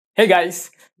Hey guys,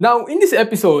 now in this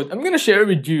episode, I'm gonna share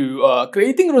with you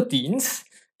creating routines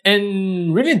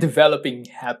and really developing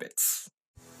habits.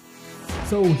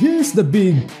 So here's the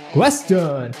big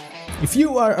question. If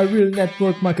you are a real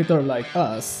network marketer like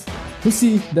us, who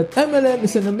see that MLM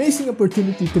is an amazing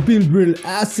opportunity to build real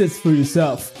assets for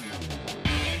yourself,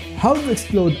 how to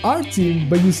explode our team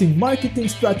by using marketing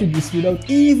strategies without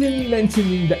even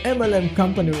mentioning the MLM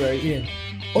company we're in,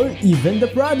 or even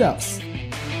the products.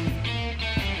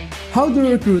 How to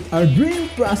recruit our dream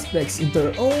prospects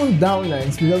into our own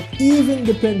downlines without even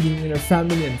depending on our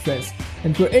family and friends,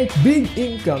 and create big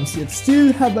incomes yet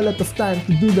still have a lot of time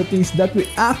to do the things that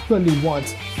we actually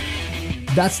want.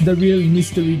 That's the real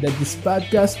mystery that this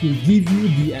podcast will give you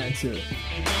the answer.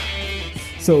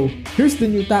 So, here's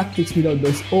the new tactics without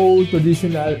those old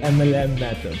traditional MLM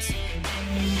methods.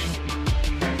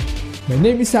 My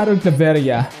name is Harold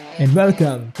Claveria, and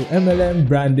welcome to MLM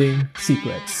Branding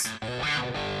Secrets.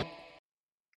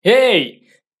 Hey,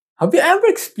 have you ever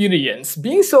experienced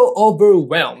being so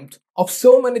overwhelmed of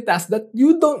so many tasks that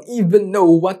you don't even know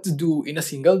what to do in a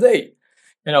single day?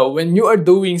 When you are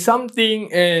doing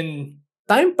something and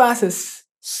time passes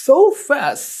so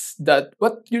fast that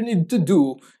what you need to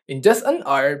do in just an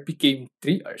hour became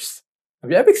 3 hours.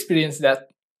 Have you ever experienced that?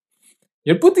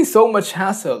 You're putting so much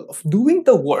hassle of doing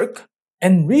the work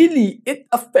and really it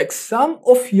affects some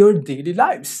of your daily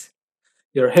lives,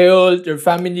 your health, your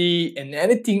family, and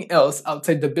anything else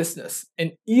outside the business.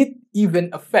 And it even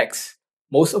affects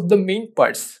most of the main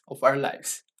parts of our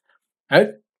lives.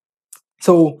 Right?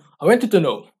 So I want you to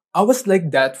know, I was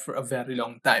like that for a very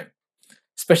long time,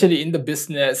 especially in the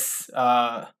business.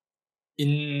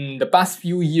 In the past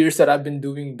few years that I've been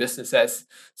doing businesses.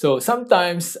 So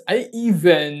sometimes I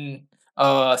even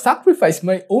sacrifice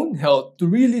my own health to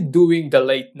really doing the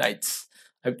late nights.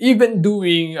 I'm even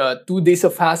doing 2 days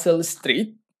of hassle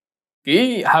straight,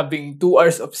 okay, having 2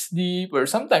 hours of sleep or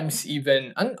sometimes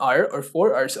even an hour or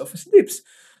 4 hours of sleeps,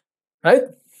 right?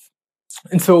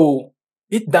 And so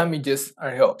it damages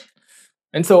our health.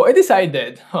 And so I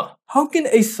decided, how can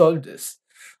I solve this?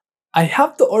 I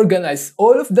have to organize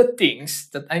all of the things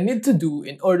that I need to do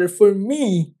in order for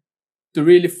me to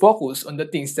really focus on the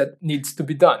things that needs to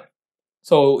be done.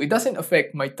 So it doesn't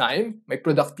affect my time, my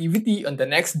productivity on the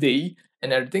next day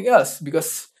and everything else.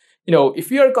 Because, if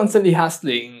you are constantly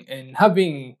hustling and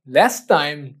having less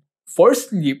time for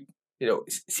sleep,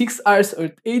 6 hours or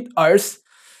 8 hours,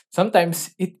 sometimes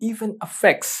it even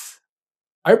affects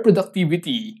our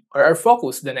productivity or our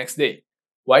focus the next day.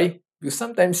 Why? Because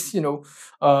sometimes, there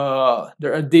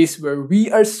are days where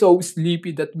we are so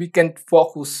sleepy that we can't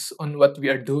focus on what we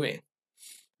are doing.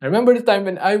 I remember the time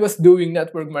when I was doing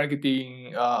network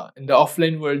marketing in the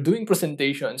offline world, doing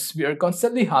presentations. We are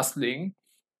constantly hustling.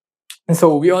 And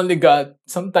so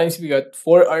sometimes we got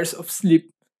 4 hours of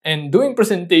sleep. And doing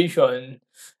presentation,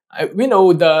 we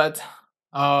know that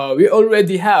we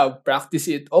already have practiced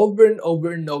it over and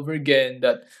over and over again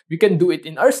that we can do it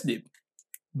in our sleep.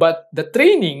 But the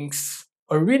trainings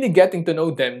or really getting to know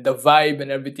them, the vibe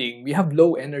and everything, we have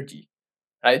low energy,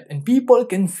 right? And people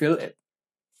can feel it.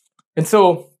 And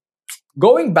so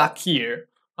going back here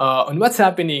on what's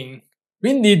happening,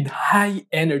 we need high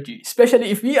energy,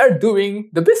 especially if we are doing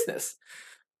the business.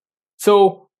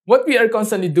 So what we are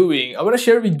constantly doing, I want to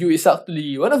share with you is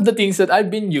actually one of the things that I've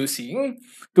been using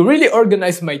to really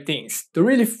organize my things, to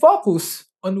really focus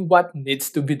on what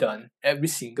needs to be done every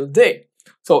single day.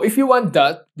 So if you want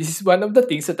that, this is one of the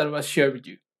things that I want to share with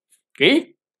you.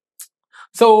 Okay?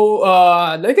 So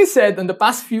like I said on the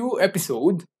past few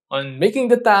episodes, on making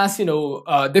the task,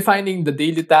 defining the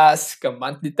daily task, a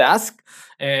monthly task,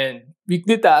 and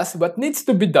weekly task, what needs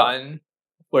to be done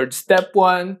for step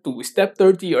 1 to step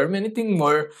 30 or anything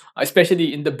more,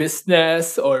 especially in the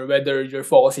business or whether you're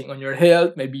focusing on your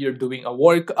health, maybe you're doing a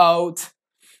workout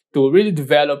to really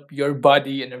develop your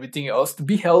body and everything else to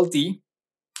be healthy.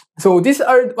 So these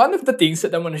are one of the things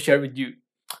that I want to share with you.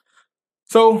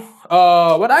 So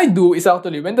what I do is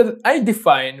actually I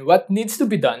define what needs to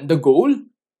be done, the goal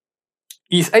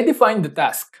is I define the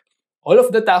task. All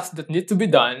of the tasks that need to be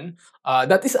done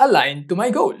that is aligned to my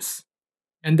goals.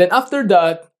 And then after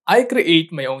that, I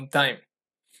create my own time.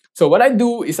 So what I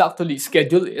do is actually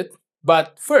schedule it.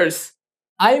 But first,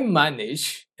 I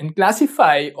manage and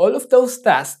classify all of those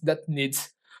tasks that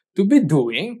needs to be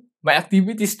doing, my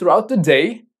activities throughout the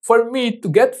day for me to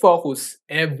get focused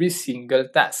every single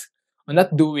task. On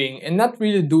not doing and not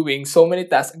really doing so many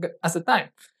tasks at a time.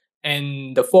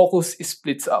 And the focus is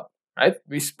splits up, right?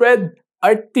 We spread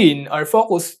our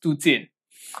focus to thin.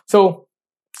 So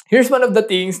here's one of the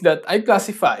things that I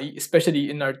classify, especially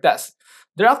in our test.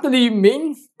 There are actually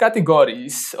main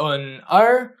categories on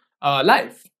our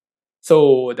life.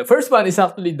 So the first one is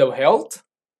actually the health.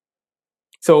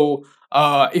 So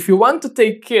if you want to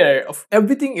take care of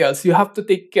everything else, you have to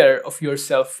take care of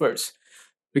yourself first.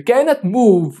 We cannot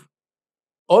move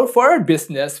all for our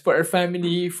business, for our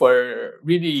family, for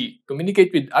really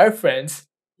communicate with our friends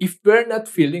if we're not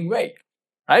feeling right,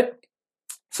 right?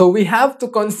 So we have to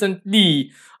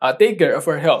constantly take care of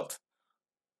our health,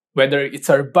 whether it's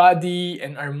our body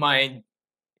and our mind.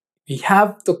 We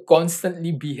have to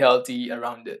constantly be healthy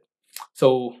around it.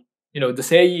 So, the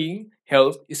saying,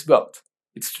 health is wealth.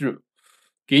 It's true.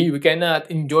 Okay, we cannot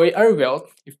enjoy our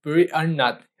wealth if we are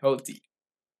not healthy,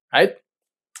 right?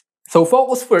 So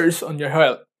focus first on your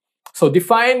health. So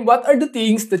define what are the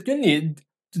things that you need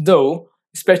to do,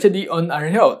 especially on our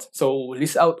health. So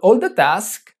list out all the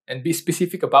tasks and be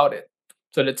specific about it.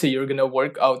 So let's say you're gonna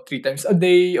work out 3 times a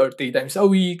day or 3 times a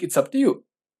week. It's up to you.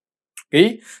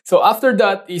 Okay. So after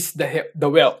that is the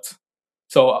wealth.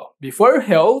 So before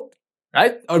health,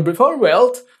 right, or before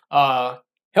wealth,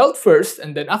 health first,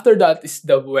 and then after that is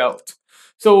the wealth.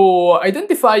 So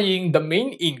identifying the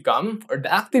main income or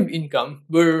the active income,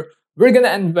 we're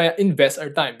gonna invest our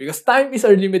time because time is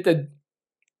our limited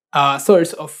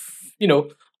source of,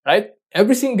 right?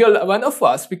 Every single one of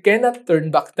us, we cannot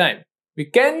turn back time. We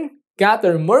can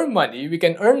gather more money, we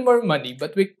can earn more money,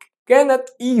 but we cannot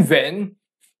even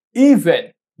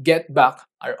get back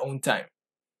our own time,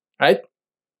 right?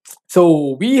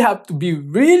 So we have to be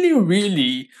really,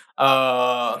 really,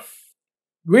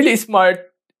 really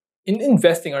smart in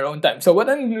investing our own time. So what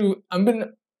I'm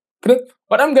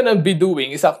gonna be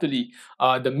doing is actually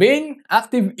the main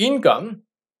active income.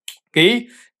 Okay,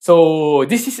 so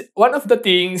this is one of the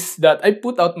things that I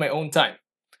put out my own time.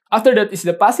 After that is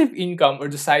the passive income or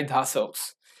the side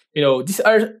hustles. These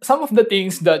are some of the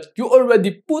things that you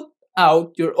already put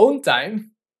out your own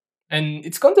time, and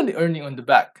it's constantly earning on the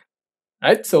back,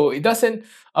 right? So it doesn't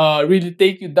really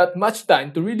take you that much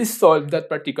time to really solve that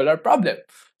particular problem.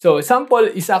 So example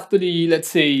is actually, let's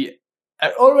say,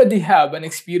 I already have an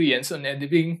experience on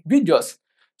editing videos.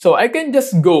 So I can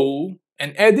just go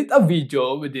and edit a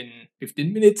video within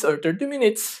 15 minutes or 30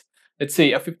 minutes, let's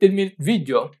say a 15-minute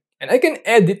video, and I can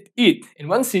edit it in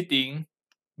one sitting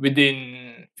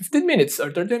within 15 minutes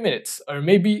or 30 minutes or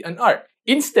maybe an hour.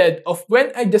 Instead of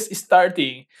when I just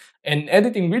starting and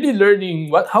editing, really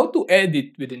learning how to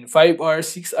edit within 5 hours,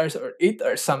 6 hours, or 8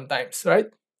 hours sometimes,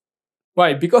 right?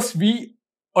 Why? Because we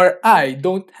or I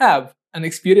don't have an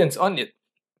experience on it.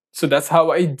 So that's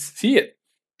how I see it.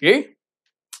 Okay?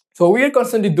 So we are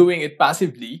constantly doing it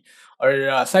passively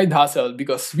or side hustle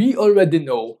because we already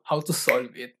know how to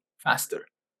solve it faster,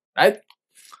 right?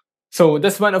 So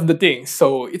that's one of the things.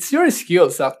 So it's your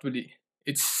skills actually.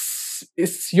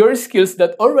 It's your skills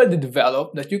that already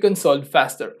developed that you can solve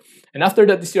faster. And after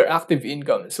that is your active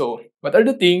income. So what are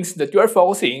the things that you are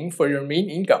focusing for your main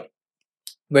income?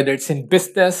 Whether it's in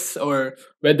business or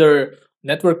whether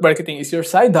network marketing is your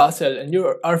side hustle and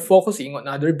you are focusing on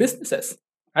other businesses,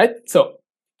 right? So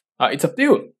it's up to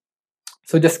you.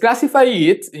 So just classify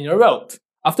it in your wealth.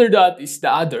 After that is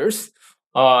the others.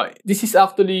 This is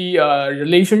actually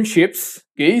relationships.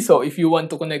 Okay, so if you want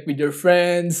to connect with your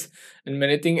friends and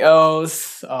anything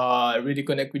else, really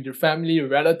connect with your family, your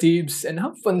relatives, and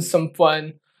have some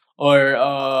fun, or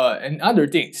and other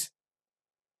things.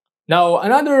 Now,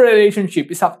 another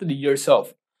relationship is actually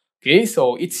yourself. Okay,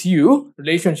 so it's you,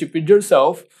 relationship with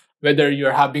yourself, whether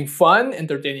you're having fun,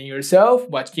 entertaining yourself,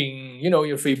 watching,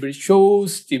 your favorite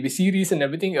shows, TV series, and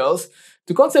everything else,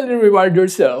 to constantly reward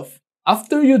yourself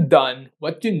after you've done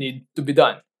what you need to be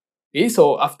done. Okay,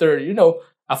 so after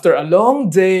a long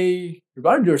day,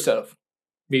 reward yourself.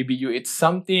 Maybe you eat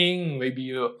something, maybe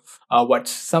you watch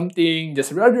something,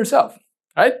 just reward yourself,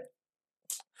 right?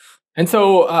 And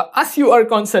so, as you are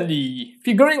constantly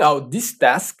figuring out this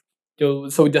task,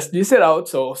 so just list it out.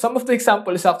 So some of the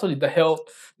example is actually the health.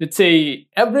 Let's say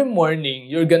every morning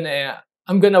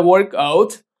I'm gonna work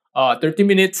out 30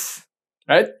 minutes,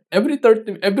 right? Every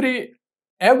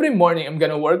morning I'm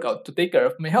gonna work out to take care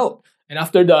of my health. And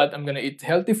after that, I'm gonna eat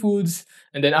healthy foods.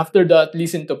 And then after that,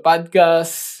 listen to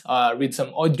podcasts, read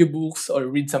some audiobooks or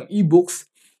read some ebooks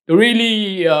to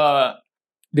really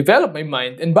develop my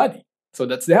mind and body. So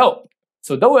that's the health.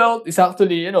 So the wealth is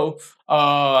actually,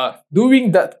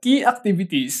 doing the key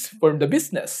activities for the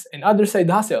business and other side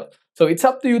hustle. So it's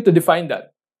up to you to define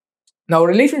that. Now,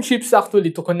 relationships actually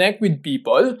to connect with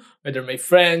people, whether my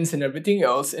friends and everything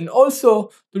else, and also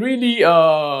to really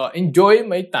enjoy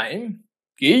my time.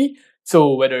 Okay,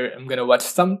 so whether I'm gonna watch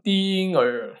something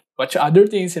or watch other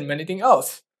things and anything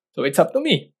else. So it's up to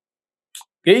me.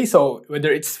 Okay, so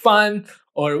whether it's fun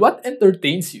or what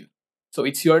entertains you. So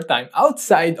it's your time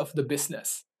outside of the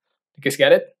business. You guys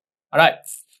get it? All right.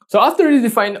 So after you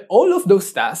define all of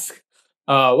those tasks,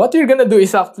 what you're gonna do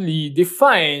is actually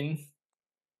define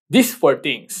these four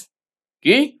things.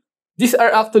 Okay? These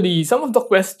are actually some of the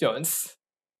questions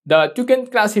that you can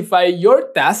classify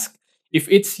your task if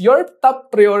it's your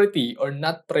top priority or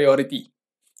not priority.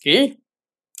 Okay?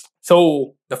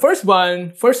 So the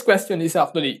first question is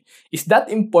actually, is that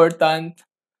important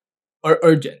or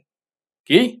urgent?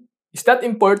 Okay? Is that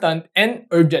important and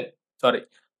urgent? Sorry.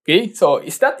 Okay? So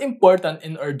is that important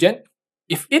and urgent?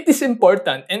 If it is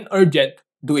important and urgent,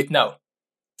 do it now.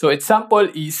 So example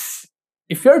is,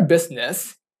 if your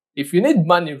business, if you need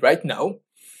money right now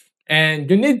and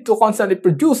you need to constantly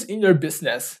produce in your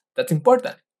business, that's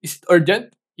important. Is it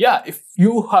urgent? Yeah, if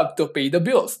you have to pay the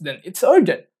bills, then it's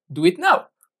urgent. Do it now.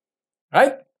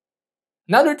 Right?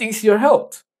 Another thing is your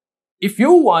health. If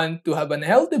you want to have a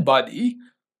healthy body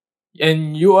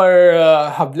and you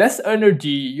have less energy,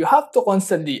 you have to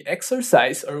constantly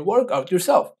exercise or work out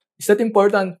yourself. Is that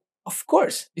important? Of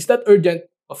course. Is that urgent?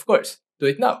 Of course. Do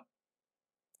it now.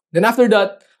 Then after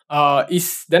that,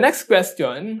 is the next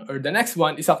question, or the next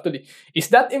one is actually, is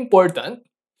that important?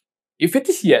 If it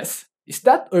is yes, is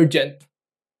that urgent?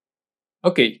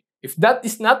 Okay, if that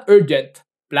is not urgent,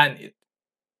 plan it.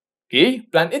 Okay,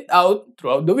 plan it out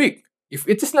throughout the week. If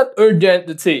it is not urgent,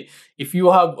 let's say if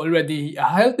you have already a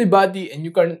healthy body and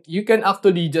you can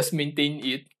actually just maintain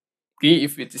it. Okay,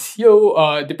 if it is you,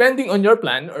 depending on your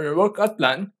plan or your workout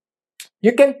plan,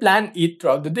 you can plan it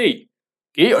throughout the day,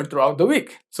 okay, or throughout the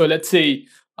week. So let's say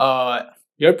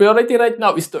your priority right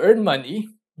now is to earn money,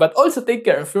 but also take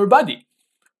care of your body.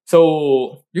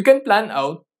 So you can plan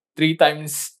out 3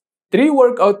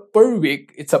 workout per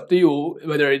week. It's up to you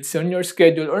whether it's on your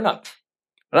schedule or not,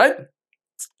 right?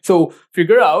 So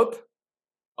figure out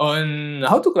on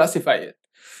how to classify it.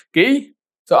 Okay.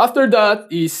 So after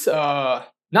that is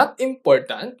not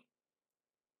important.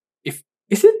 If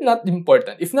is it not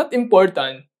important? If not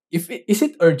important, is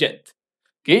it urgent?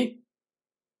 Okay.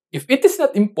 If it is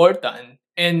not important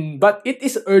but it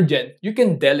is urgent, you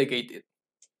can delegate it.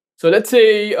 So let's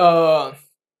say you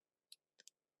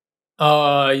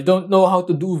don't know how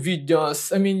to do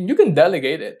videos. I mean, you can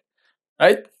delegate it,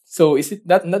 right? So is it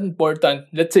not important?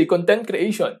 Let's say content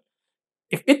creation.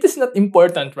 If it is not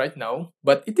important right now,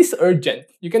 but it is urgent,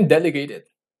 you can delegate it,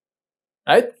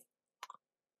 right?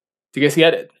 Do you guys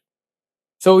get it?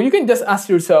 So you can just ask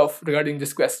yourself regarding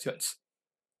these questions.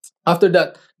 After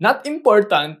that, not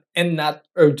important and not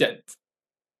urgent.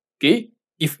 Okay?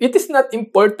 If it is not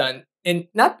important and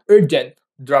not urgent,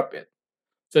 drop it.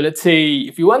 So let's say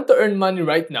if you want to earn money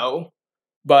right now,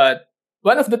 but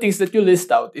one of the things that you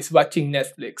list out is watching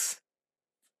Netflix.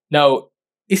 Now,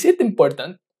 is it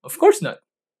important? Of course not.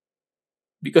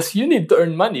 Because you need to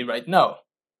earn money right now.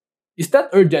 Is that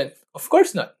urgent? Of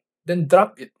course not. Then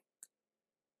drop it.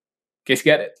 Guys,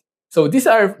 get it? So these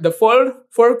are the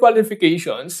four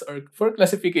qualifications or four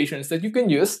classifications that you can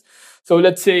use. So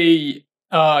let's say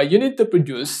you need to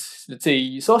produce, let's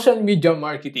say, social media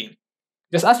marketing.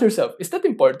 Just ask yourself, is that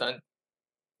important?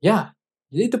 Yeah,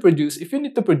 you need to produce. If you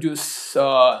need to produce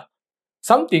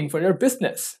something for your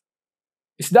business,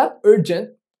 is that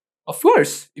urgent? Of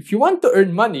course. If you want to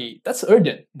earn money, that's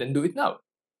urgent. Then do it now.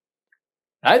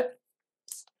 Right?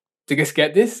 Do you guys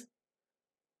get this?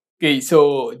 Okay,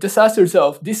 so just ask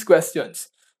yourself these questions.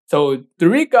 So to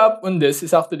recap on this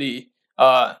is actually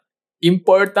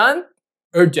important,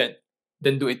 urgent,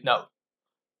 then do it now.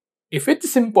 If it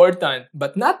is important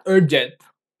but not urgent,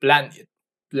 plan it.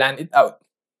 Plan it out.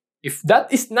 If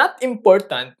that is not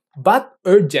important but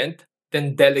urgent,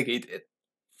 then delegate it.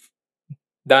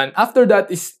 Then after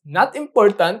that is not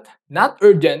important, not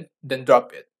urgent, then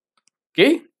drop it.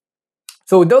 Okay?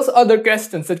 So those other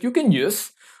questions that you can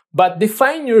use, but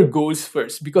define your goals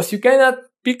first because you cannot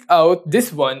pick out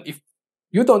this one if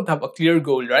you don't have a clear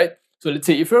goal, right? So let's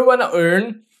say if you want to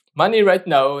earn money right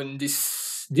now in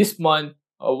this month,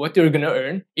 or what you're gonna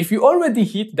earn, if you already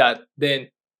hit that, then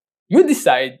you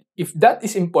decide if that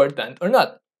is important or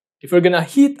not. If you're gonna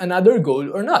hit another goal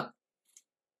or not.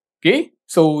 Okay?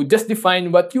 So just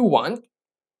define what you want,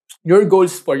 your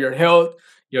goals for your health,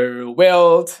 your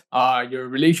wealth, your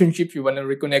relationship, you want to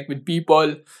reconnect with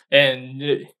people,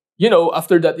 and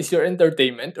after that is your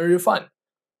entertainment or your fun.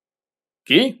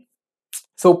 Okay?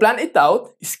 So plan it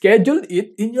out, schedule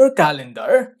it in your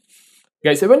calendar.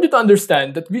 Guys, I want you to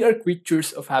understand that we are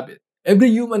creatures of habit.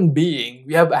 Every human being,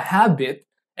 we have a habit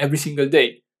every single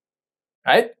day.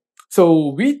 Right? So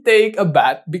we take a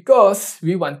bath because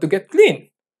we want to get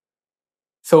clean.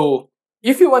 So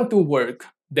if you want to work,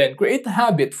 then create a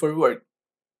habit for work.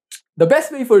 The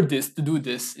best way for this to do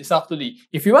this is actually,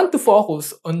 if you want to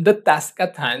focus on the task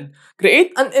at hand,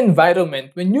 create an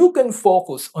environment when you can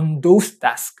focus on those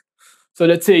tasks. So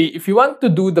let's say if you want to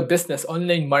do the business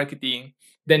online marketing,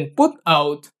 then put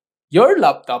out your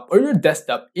laptop or your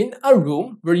desktop in a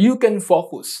room where you can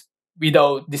focus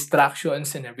without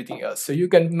distractions and everything else. So you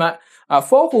can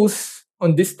focus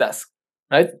on this task,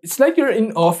 right? It's like you're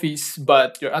in office,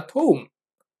 but you're at home.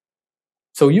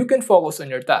 So you can focus on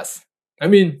your task. I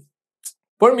mean,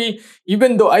 for me,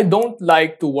 even though I don't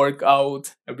like to work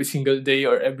out every single day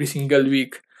or every single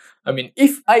week, I mean,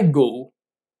 if I go,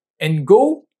 lift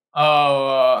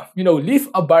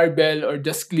a barbell or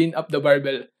just clean up the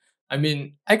barbell, I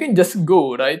mean, I can just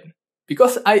go, right?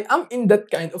 Because I am in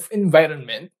that kind of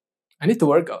environment, I need to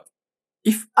work out.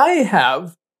 If I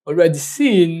have already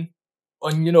seen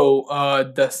on,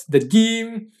 the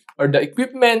gym or the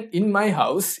equipment in my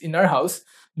house, in our house,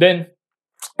 then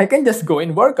I can just go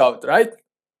and work out, right?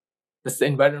 That's the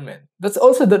environment. That's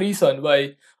also the reason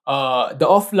why the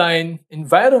offline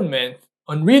environment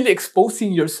on really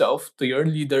exposing yourself to your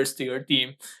leaders, to your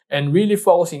team, and really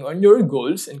focusing on your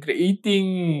goals and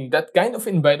creating that kind of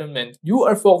environment, you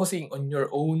are focusing on your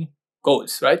own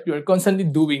goals, right? You are constantly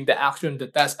doing the action, the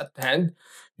task at hand,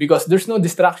 because there's no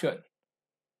distraction.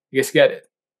 You guys get it?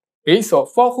 Okay, so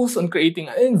focus on creating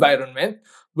an environment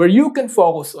where you can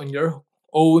focus on your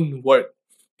own work.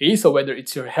 Okay, so whether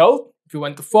it's your health, if you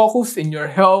want to focus in your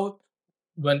health,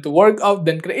 you want to work out,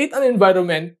 then create an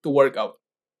environment to work out.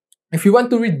 If you want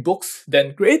to read books,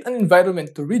 then create an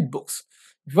environment to read books.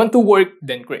 If you want to work,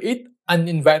 then create an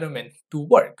environment to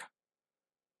work.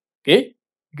 Okay?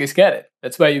 You guys get it?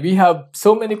 That's why we have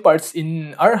so many parts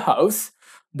in our house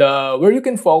where you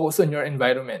can focus on your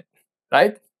environment.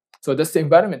 Right? So that's the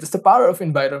environment. That's the power of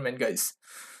environment, guys.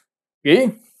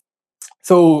 Okay?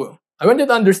 So I want you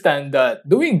to understand that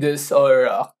doing this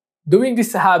or doing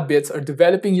these habits or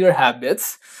developing your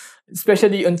habits,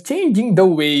 especially on changing the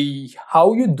way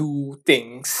how you do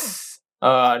things,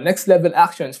 next level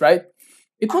actions, right?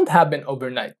 It won't happen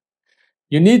overnight.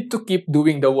 You need to keep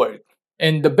doing the work.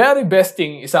 And the very best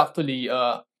thing is actually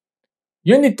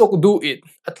you need to do it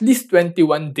at least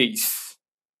 21 days.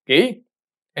 Okay?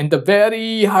 And the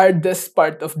very hardest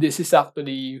part of this is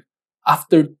actually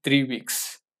after 3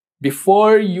 weeks,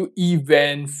 before you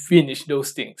even finish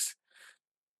those things.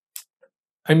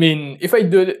 I mean, if I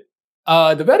do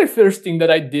the very first thing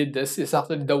that I did this is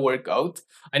actually the workout.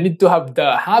 I need to have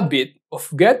the habit of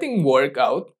getting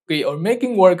workout, okay, or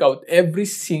making workout every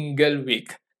single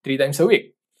week, 3 times a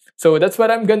week. So that's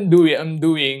what I'm gonna do. I'm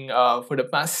doing for the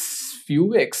past few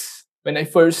weeks when I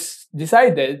first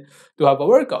decided to have a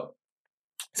workout.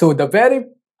 So the very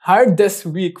hardest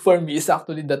week for me is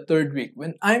actually the third week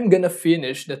when I'm gonna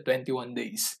finish the 21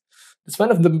 days. It's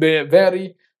one of the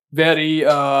very, very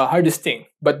hardest thing.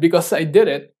 But because I did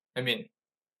it, I mean,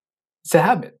 it's a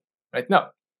habit right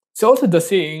now. It's also the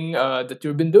thing that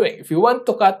you've been doing. If you want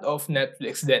to cut off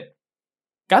Netflix, then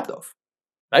cut off,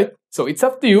 right? So it's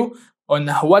up to you on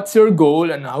what's your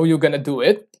goal and how you're gonna do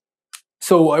it.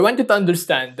 So I want you to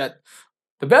understand that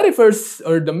the very first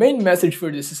or the main message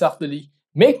for this is actually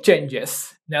make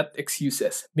changes, not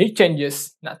excuses. Make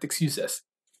changes, not excuses.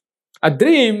 A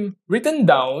dream written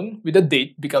down with a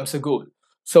date becomes a goal.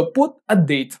 So put a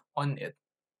date on it.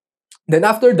 Then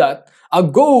after that, a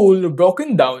goal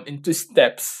broken down into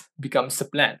steps becomes a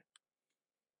plan.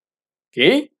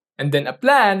 Okay? And then a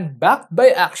plan backed by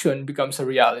action becomes a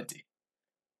reality.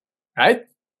 Right?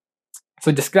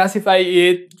 So just classify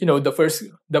it,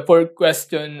 the four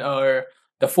question or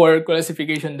the four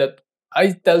classification that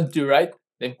I told you, right?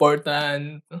 The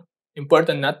important,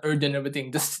 not urgent,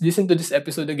 everything. Just listen to this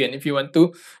episode again if you want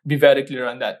to be very clear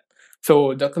on that.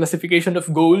 So the classification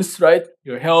of goals, right?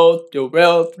 Your health, your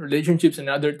wealth, relationships, and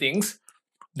other things.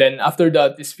 Then after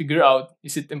that is figure out,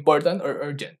 is it important or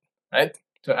urgent, right?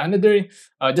 So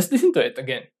just listen to it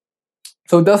again.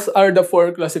 So those are the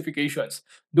four classifications.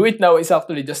 Do it now is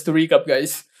actually, just to recap,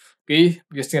 guys. Okay,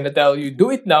 I'm just gonna tell you,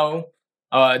 do it now.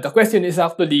 The question is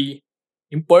actually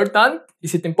important.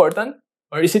 Is it important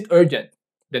or is it urgent?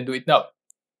 Then do it now.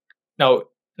 Now,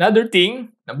 another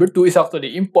thing, number 2 is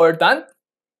actually important,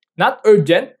 not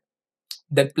urgent.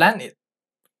 Then plan it.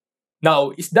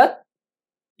 Now, if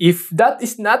that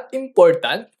is not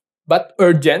important but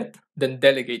urgent, then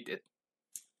delegate it.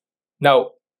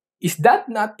 Now, is that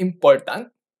not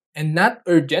important and not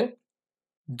urgent?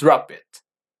 Drop it.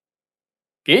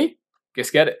 Okay? Guys,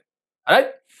 get it?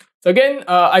 Alright? So again,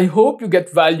 I hope you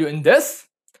get value in this.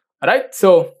 Alright?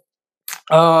 So,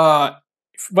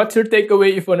 what's your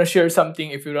takeaway? If you want to share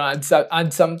something, if you want to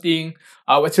add something,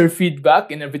 what's your feedback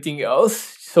and everything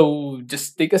else? So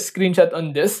just take a screenshot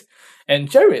on this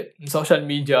and share it on social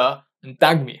media and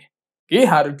tag me. Okay,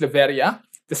 Harold Claveria.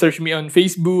 To search me on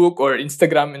Facebook or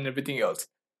Instagram and everything else.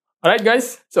 Alright,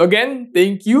 guys. So again,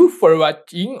 thank you for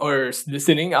watching or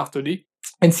listening actually,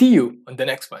 and see you on the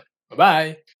next one. Bye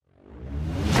bye.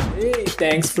 Hey,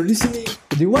 thanks for listening.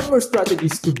 Do you want more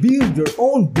strategies to build your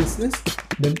own business?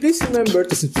 Then please remember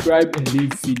to subscribe and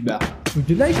leave feedback. Would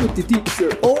you like me to teach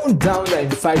your own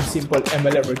downline 5 simple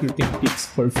MLM recruiting tips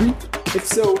for free? If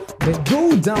so, then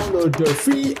go download your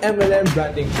free MLM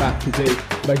branding pack today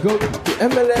by going to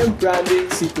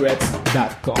mlmbranding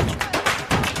secrets.com.